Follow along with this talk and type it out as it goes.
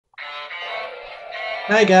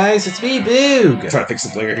Hi guys, it's me, Boog, Trying to fix the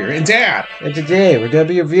player here. And Dad! and today we're going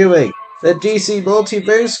to be reviewing the DC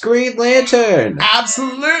Multiverse Green Lantern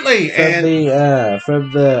Absolutely! from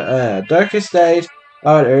And the Darkest Night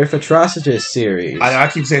on Earth Atrocitus series. I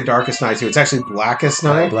keep saying Darkest Night too. It's actually Blackest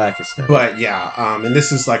Night. Blackest Night. But yeah, and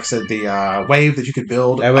this is, like I said, the wave that you could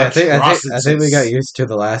build. I think we got Atrocitus. used to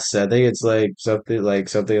the last. I think it's like something like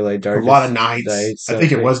A Darkest lot of nights. Night. I think it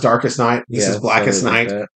Something. was Darkest Night. This Yeah, is Blackest something like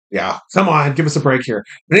Night. that. Yeah, come on, give us a break here.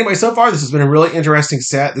 But anyway, so far this has been a really interesting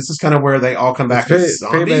set. This is kind of where they all come back as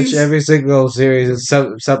Pretty much zombies. every single series is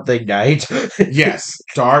something night. Yes,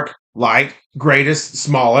 dark, light, greatest,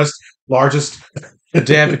 smallest, largest.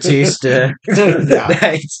 Damn Batista. Yeah.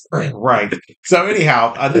 Night. Right. So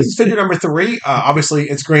anyhow, this is figure number 3. Obviously,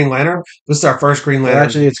 it's Green Lantern. This is our first Green Well, Lantern.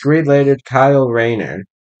 actually, it's Green Lantern Kyle Rayner.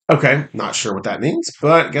 Okay, not sure what that means,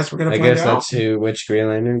 but I guess we're gonna I find guess out. that's which Green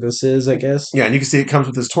Lantern this is, I guess. Yeah, and you can see it comes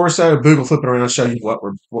with his torso. Boog will flip it around and show you what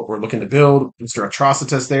we're looking to build. Mr.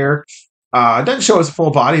 Atrocitus there. It doesn't show his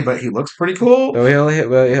full body, but he looks pretty cool. Well, we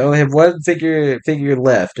only have one figure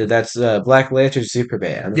left, and that's Black Lantern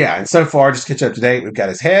Superman. Yeah, and so far, just to catch up to date, we've got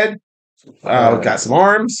his head. We've got some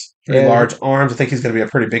arms, pretty and- large arms. I think he's going to be a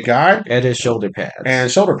pretty big guy. And his shoulder pads.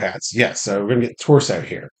 And shoulder pads. Yes, so we're going to get torso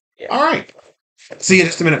here. Yeah. All right. See you in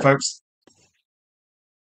just a minute, folks.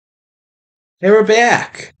 Hey, we're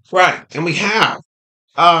back. Right, and we have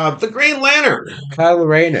the Green Lantern, Kyle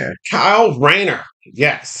Rayner. Kyle Rayner.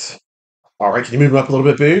 Yes. All right, can you move him up a little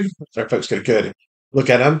bit, Boo? So folks get a good look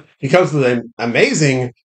at him. He comes with an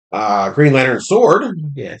amazing Green Lantern sword.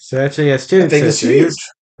 Yeah, so actually he has two I think it's accessories. huge.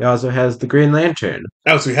 He also has the Green Lantern.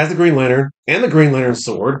 Oh, so he has the Green Lantern and the Green Lantern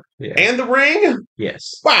sword Yeah. and the ring.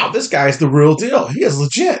 Yes. Wow, this guy's the real deal. He is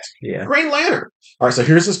legit. Yeah. Green Lantern. All right, so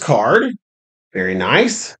here's his card. Very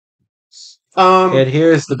nice. And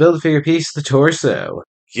here's the build-a-figure piece, the torso.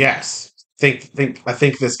 Yes. I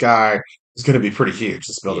think this guy is going to be pretty huge,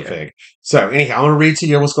 this build a Yeah. fig. So anyhow, I'm going to read to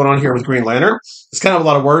you what's going on here with Green Lantern. It's kind of a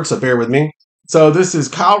lot of words, so bear with me. So this is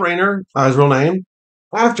Kyle Rayner, his real name.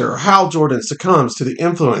 After Hal Jordan succumbs to the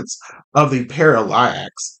influence of the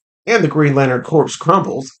Parallax and the Green Lantern corpse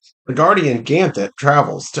crumbles, the Guardian Ganthet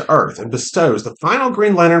travels to Earth and bestows the final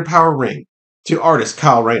Green Lantern power ring to artist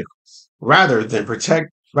Kyle Rayner. Rather than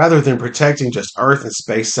protecting just Earth and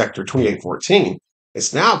Space Sector 2814,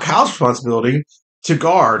 it's now Kyle's responsibility to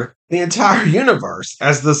guard the entire universe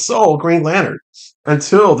as the sole Green Lantern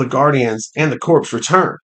until the Guardians and the Corps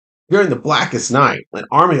return. During the Blackest Night, an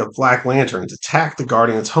army of Black Lanterns attack the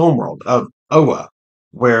Guardians' homeworld of Oa,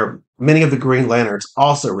 where many of the Green Lanterns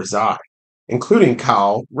also reside, including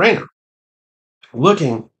Kyle Rayner.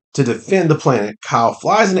 Looking to defend the planet, Kyle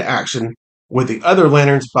flies into action with the other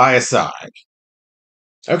Lanterns by his side.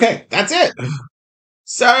 Okay, that's it.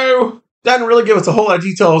 So, doesn't really give us a whole lot of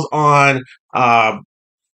details on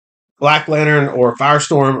Black Lantern or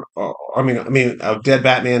Firestorm, Dead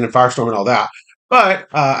Batman and Firestorm and all that. But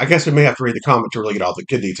I guess we may have to read the comic to really get all the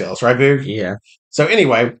good details, right, Boog? Yeah. So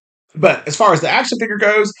anyway, but as far as the action figure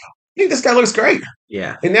goes, I think this guy looks great.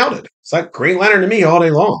 Yeah. They nailed it. It's like Green Lantern to me all day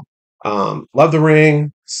long. Love the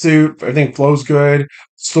ring, suit, everything flows good.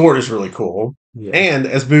 Sword is really cool. Yeah. And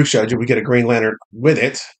as Boog showed you, we get a Green Lantern with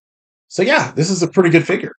it. So yeah, this is a pretty good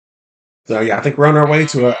figure. So yeah, I think we're on our way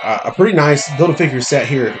to a pretty nice build-a-figure set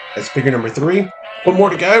here as figure number 3. One more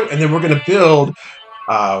to go, and then we're going to build,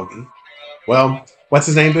 what's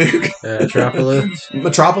his name, Boog? Metropolis?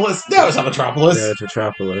 Metropolis? No, it's not Metropolis. No, it's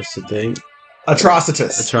Metropolis, I think.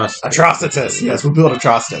 Atrocitus. Atrocitus. Yes, we'll build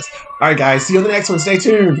Atrocitus. All right, guys. See you on the next one. Stay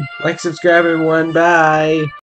tuned. Like, subscribe, everyone. Bye.